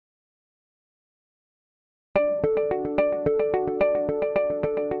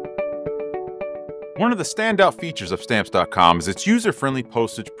One of the standout features of Stamps.com is its user-friendly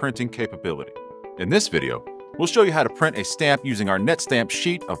postage printing capability. In this video, we'll show you how to print a stamp using our NetStamp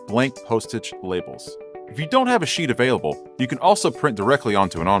sheet of blank postage labels. If you don't have a sheet available, you can also print directly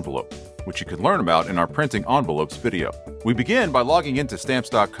onto an envelope, which you can learn about in our Printing Envelopes video. We begin by logging into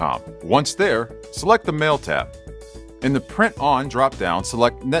Stamps.com. Once there, select the Mail tab. In the Print On drop-down,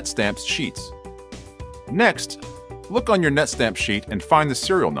 select NetStamps Sheets. Next, look on your NetStamp sheet and find the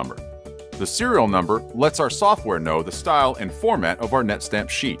serial number. The serial number lets our software know the style and format of our NetStamp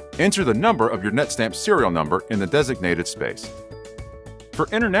sheet. Enter the number of your NetStamp serial number in the designated space. For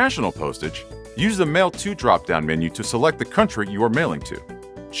international postage, use the Mail To drop-down menu to select the country you are mailing to.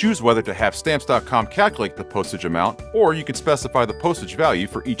 Choose whether to have Stamps.com calculate the postage amount, or you can specify the postage value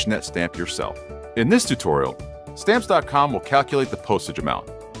for each NetStamp yourself. In this tutorial, Stamps.com will calculate the postage amount.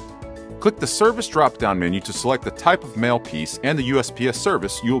 Click the Service drop-down menu to select the type of mail piece and the USPS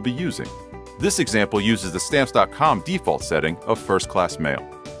service you will be using. This example uses the Stamps.com default setting of first-class mail.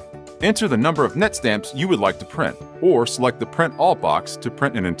 Enter the number of NetStamps you would like to print, or select the Print All box to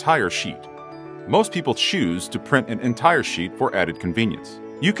print an entire sheet. Most people choose to print an entire sheet for added convenience.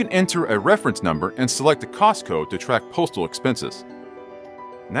 You can enter a reference number and select a cost code to track postal expenses.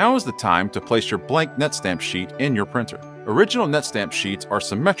 Now is the time to place your blank NetStamp sheet in your printer. Original NetStamp sheets are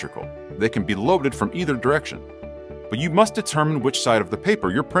symmetrical. They can be loaded from either direction. But you must determine which side of the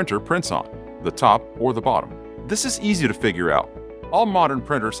paper your printer prints on, the top or the bottom. This is easy to figure out. All modern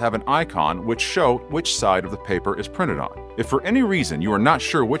printers have an icon which shows which side of the paper is printed on. If for any reason you are not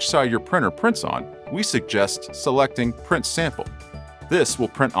sure which side your printer prints on, we suggest selecting Print Sample. This will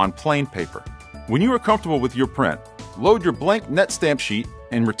print on plain paper. When you are comfortable with your print, load your blank NetStamp sheet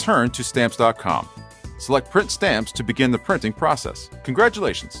and return to Stamps.com. Select Print Stamps to begin the printing process.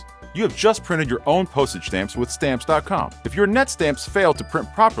 Congratulations! You have just printed your own postage stamps with Stamps.com. If your NetStamps fail to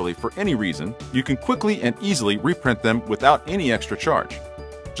print properly for any reason, you can quickly and easily reprint them without any extra charge.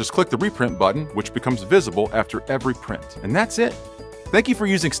 Just click the Reprint button, which becomes visible after every print. And that's it! Thank you for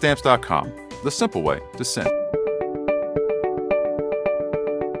using Stamps.com, the simple way to send.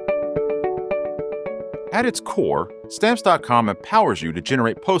 At its core, Stamps.com empowers you to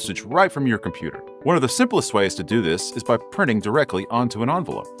generate postage right from your computer. One of the simplest ways to do this is by printing directly onto an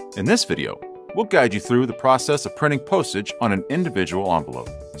envelope. In this video, we'll guide you through the process of printing postage on an individual envelope.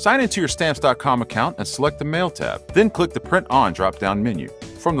 Sign into your Stamps.com account and select the Mail tab. Then click the Print On drop-down menu.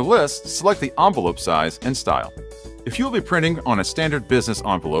 From the list, select the envelope size and style. If you will be printing on a standard business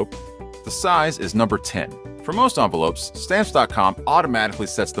envelope, the size is number 10. For most envelopes, Stamps.com automatically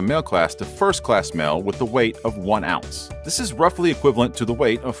sets the mail class to first-class mail with the weight of 1 ounce. This is roughly equivalent to the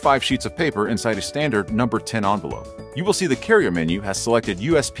weight of 5 sheets of paper inside a standard number 10 envelope. You will see the carrier menu has selected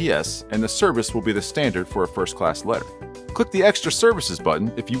USPS, and the service will be the standard for a first-class letter. Click the Extra Services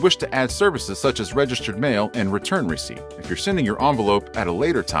button if you wish to add services such as registered mail and return receipt. If you're sending your envelope at a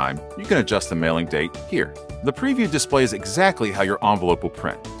later time, you can adjust the mailing date here. The preview displays exactly how your envelope will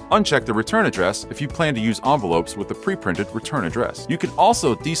print. Uncheck the return address if you plan to use envelopes with the pre-printed return address. You can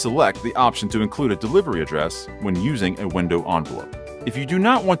also deselect the option to include a delivery address when using a window envelope. If you do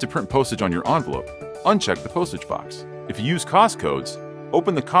not want to print postage on your envelope, uncheck the postage box. If you use cost codes,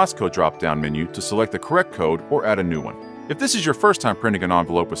 open the cost code drop-down menu to select the correct code or add a new one. If this is your first time printing an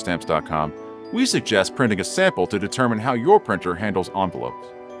envelope with Stamps.com, we suggest printing a sample to determine how your printer handles envelopes.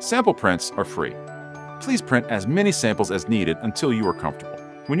 Sample prints are free. Please print as many samples as needed until you are comfortable.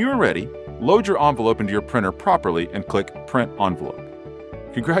 When you are ready, load your envelope into your printer properly and click Print Envelope.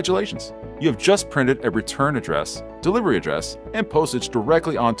 Congratulations! You have just printed a return address, delivery address, and postage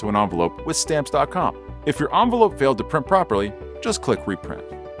directly onto an envelope with Stamps.com. If your envelope failed to print properly, just click Reprint.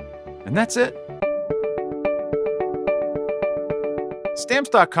 And that's it!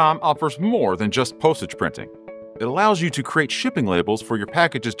 Stamps.com offers more than just postage printing. It allows you to create shipping labels for your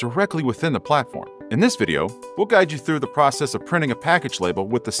packages directly within the platform. In this video, we'll guide you through the process of printing a package label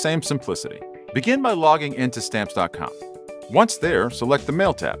with the same simplicity. Begin by logging into Stamps.com. Once there, select the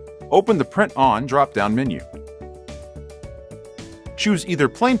Mail tab. Open the Print On drop-down menu. Choose either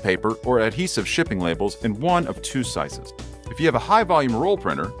plain paper or adhesive shipping labels in one of 2 sizes. If you have a high-volume roll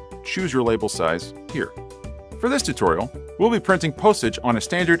printer, choose your label size here. For this tutorial, we'll be printing postage on a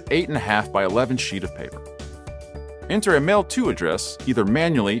standard 8.5 by 11 sheet of paper. Enter a Mail To address, either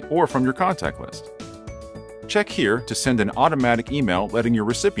manually or from your contact list. Check here to send an automatic email letting your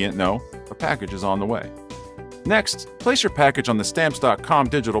recipient know a package is on the way. Next, place your package on the Stamps.com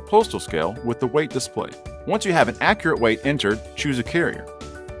digital postal scale with the weight displayed. Once you have an accurate weight entered, choose a carrier.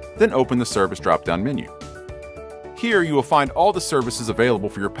 Then open the Service drop-down menu. Here you will find all the services available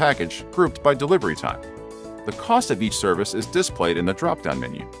for your package grouped by delivery time. the cost of each service is displayed in the drop-down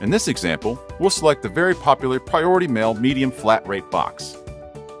menu. In this example, we'll select the very popular Priority Mail Medium Flat Rate box.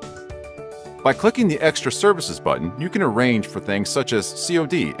 By clicking the Extra Services button, you can arrange for things such as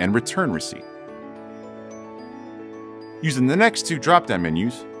COD and return receipt. Using the next two drop-down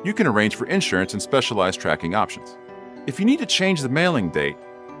menus, you can arrange for insurance and specialized tracking options. If you need to change the mailing date,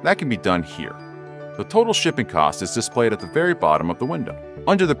 that can be done here. The total shipping cost is displayed at the very bottom of the window.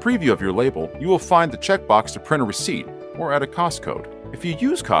 Under the preview of your label, you will find the checkbox to print a receipt or add a cost code. If you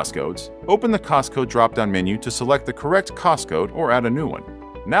use cost codes, open the cost code drop-down menu to select the correct cost code or add a new one.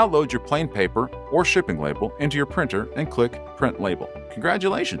 Now load your plain paper or shipping label into your printer and click Print Label.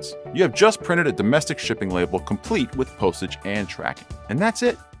 Congratulations! You have just printed a domestic shipping label complete with postage and tracking. And that's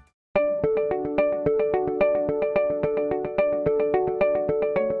it!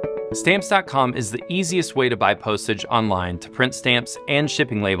 Stamps.com is the easiest way to buy postage online to print stamps and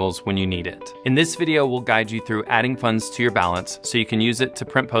shipping labels when you need it. In this video, we'll guide you through adding funds to your balance so you can use it to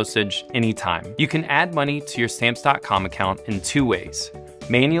print postage anytime. You can add money to your Stamps.com account in two ways: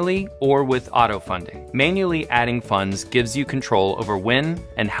 manually or with auto funding. Manually adding funds gives you control over when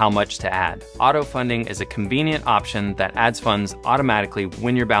and how much to add. Auto funding is a convenient option that adds funds automatically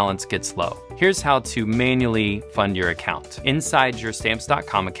when your balance gets low. Here's how to manually fund your account. Inside your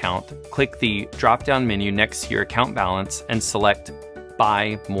Stamps.com account, click the drop-down menu next to your account balance and select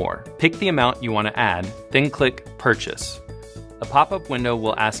Buy More. Pick the amount you want to add, then click Purchase. A pop-up window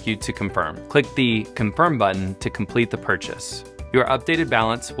will ask you to confirm. Click the Confirm button to complete the purchase. Your updated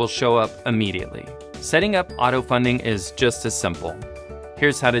balance will show up immediately. Setting up auto funding is just as simple.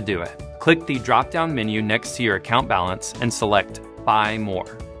 Here's how to do it. Click the drop-down menu next to your account balance and select Buy More.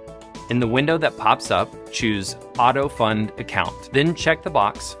 In the window that pops up, choose Auto Fund Account. Then check the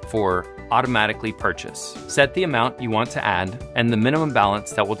box for Automatically Purchase. Set the amount you want to add and the minimum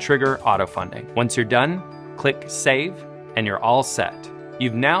balance that will trigger auto funding. Once you're done, click Save and you're all set.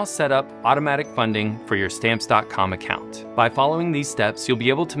 You've now set up automatic funding for your Stamps.com account. By following these steps, you'll be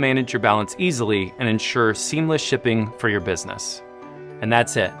able to manage your balance easily and ensure seamless shipping for your business. And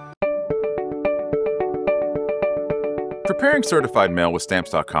that's it. Preparing certified mail with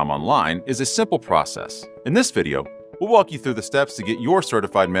Stamps.com online is a simple process. In this video, we'll walk you through the steps to get your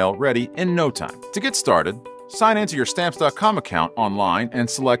certified mail ready in no time. To get started, sign into your Stamps.com account online and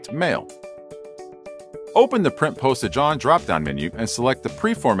select Mail. Open the Print Postage On drop-down menu and select the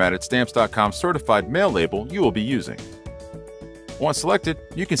pre-formatted Stamps.com certified mail label you will be using. Once selected,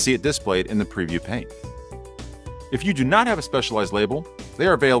 you can see it displayed in the preview pane. If you do not have a specialized label, they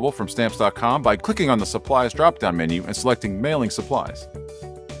are available from Stamps.com by clicking on the Supplies drop-down menu and selecting Mailing Supplies.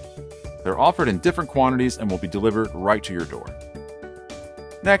 They're offered in different quantities and will be delivered right to your door.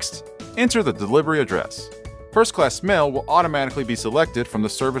 Next, enter the delivery address. First class mail will automatically be selected from the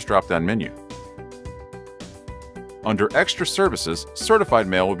Service drop-down menu. Under Extra Services, certified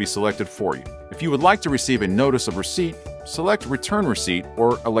mail will be selected for you. If you would like to receive a notice of receipt, select Return Receipt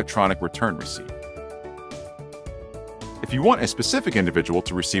or Electronic Return Receipt. If you want a specific individual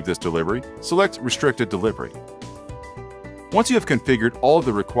to receive this delivery, select Restricted Delivery. Once you have configured all of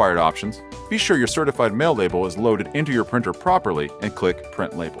the required options, be sure your certified mail label is loaded into your printer properly and click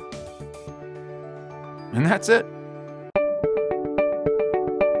Print Label. And that's it.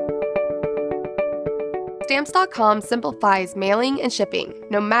 Stamps.com simplifies mailing and shipping,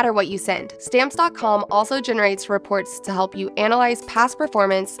 no matter what you send. Stamps.com also generates reports to help you analyze past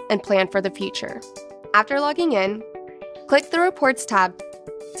performance and plan for the future. After logging in, click the Reports tab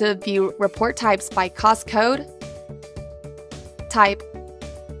to view report types by cost code, type,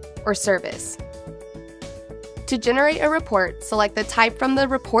 or service. To generate a report, select the type from the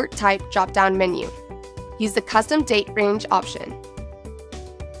Report Type drop-down menu. Use the Custom Date Range option.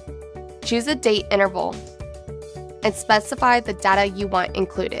 Choose a date interval and specify the data you want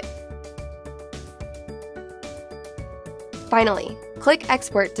included. Finally, click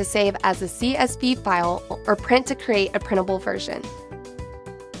Export to save as a CSV file or print to create a printable version.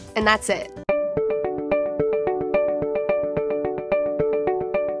 And that's it.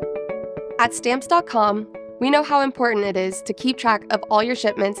 At Stamps.com, we know how important it is to keep track of all your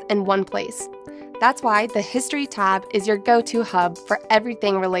shipments in one place. That's why the History tab is your go-to hub for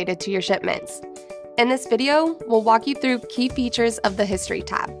everything related to your shipments. In this video, we'll walk you through key features of the History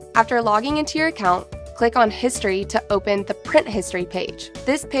tab. After logging into your account, click on History to open the Print History page.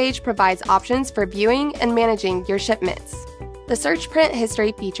 This page provides options for viewing and managing your shipments. The Search Print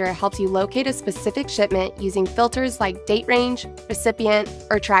History feature helps you locate a specific shipment using filters like date range, recipient,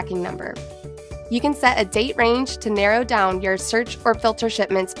 or tracking number. You can set a date range to narrow down your search or filter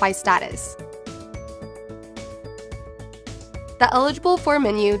shipments by status. The Eligible For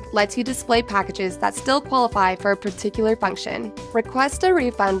menu lets you display packages that still qualify for a particular function. Request a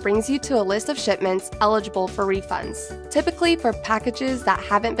Refund brings you to a list of shipments eligible for refunds, typically for packages that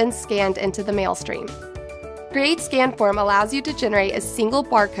haven't been scanned into the mail stream. Create Scan Form allows you to generate a single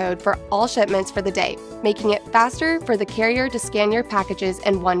barcode for all shipments for the day, making it faster for the carrier to scan your packages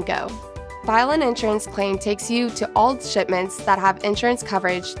in one go. File an insurance claim takes you to all shipments that have insurance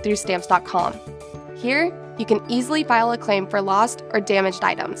coverage through Stamps.com. Here, you can easily file a claim for lost or damaged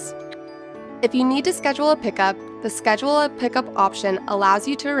items. If you need to schedule a pickup, the Schedule a Pickup option allows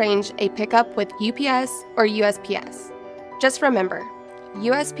you to arrange a pickup with UPS or USPS. Just remember,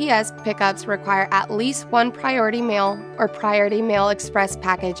 USPS pickups require at least one Priority Mail or Priority Mail Express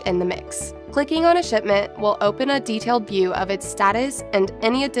package in the mix. Clicking on a shipment will open a detailed view of its status and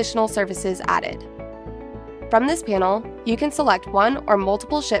any additional services added. From this panel, you can select one or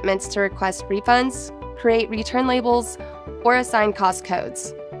multiple shipments to request refunds, create return labels, or assign cost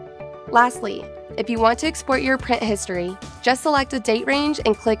codes. Lastly, if you want to export your print history, just select a date range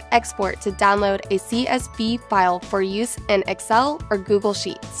and click Export to download a CSV file for use in Excel or Google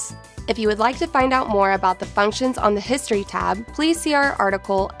Sheets. If you would like to find out more about the functions on the History tab, please see our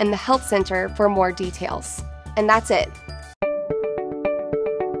article in the Help Center for more details. And that's it.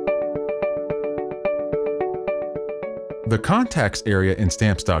 The Contacts area in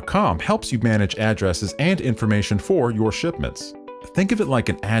Stamps.com helps you manage addresses and information for your shipments. Think of it like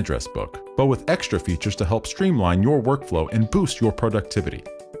an address book, but with extra features to help streamline your workflow and boost your productivity.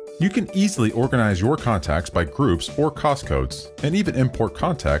 You can easily organize your contacts by groups or cost codes, and even import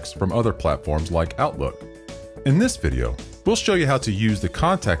contacts from other platforms like Outlook. In this video, we'll show you how to use the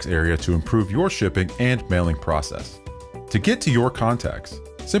Contacts area to improve your shipping and mailing process. To get to your contacts,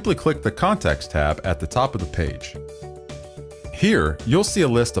 simply click the Contacts tab at the top of the page. Here, you'll see a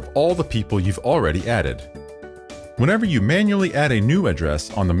list of all the people you've already added. Whenever you manually add a new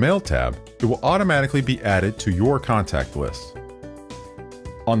address on the Mail tab, it will automatically be added to your contact list.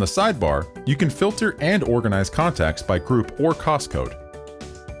 On the sidebar, you can filter and organize contacts by group or cost code.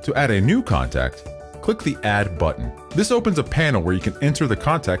 To add a new contact, click the Add button. This opens a panel where you can enter the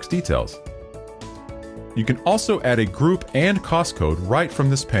contact's details. You can also add a group and cost code right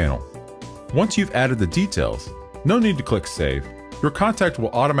from this panel. Once you've added the details, no need to click Save. Your contact will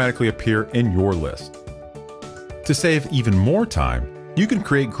automatically appear in your list. To save even more time, you can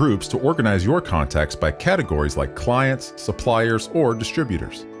create groups to organize your contacts by categories like clients, suppliers, or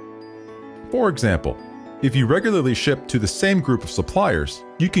distributors. For example, if you regularly ship to the same group of suppliers,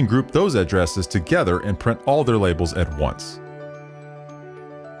 you can group those addresses together and print all their labels at once.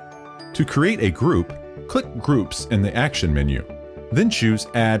 To create a group, click Groups in the Action menu, then choose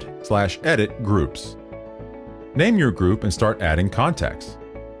Add/Edit Groups. Name your group and start adding contacts.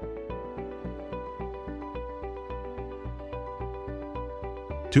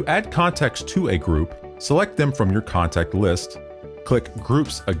 To add contacts to a group, select them from your contact list, click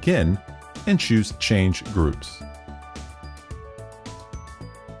Groups again, and choose Change Groups.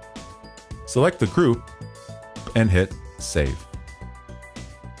 Select the group and hit Save.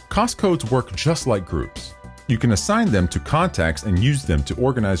 Cost codes work just like groups. You can assign them to contacts and use them to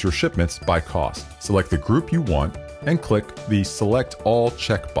organize your shipments by cost. Select the group you want and click the Select All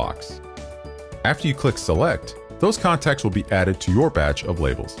checkbox. After you click Select, those contacts will be added to your batch of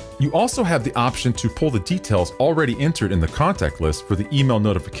labels. You also have the option to pull the details already entered in the contact list for the email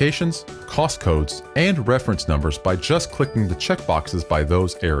notifications, cost codes, and reference numbers by just clicking the checkboxes by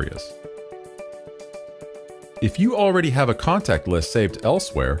those areas. If you already have a contact list saved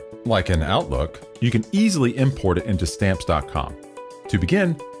elsewhere, like in Outlook, you can easily import it into Stamps.com. To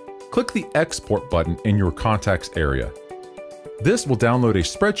begin, click the Export button in your Contacts area. This will download a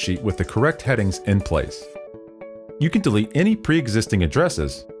spreadsheet with the correct headings in place. You can delete any pre-existing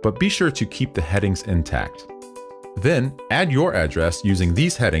addresses, but be sure to keep the headings intact. Then, add your address using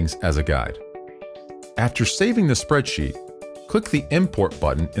these headings as a guide. After saving the spreadsheet, click the Import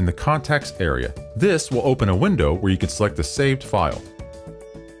button in the Contacts area. This will open a window where you can select the saved file.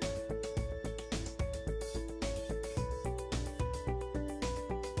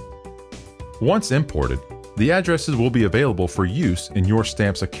 Once imported, the addresses will be available for use in your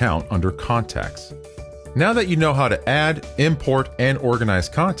Stamps account under Contacts. Now that you know how to add, import, and organize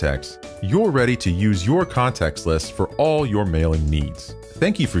contacts, you're ready to use your contacts list for all your mailing needs.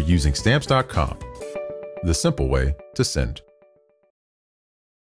 Thank you for using Stamps.com, the simple way to send.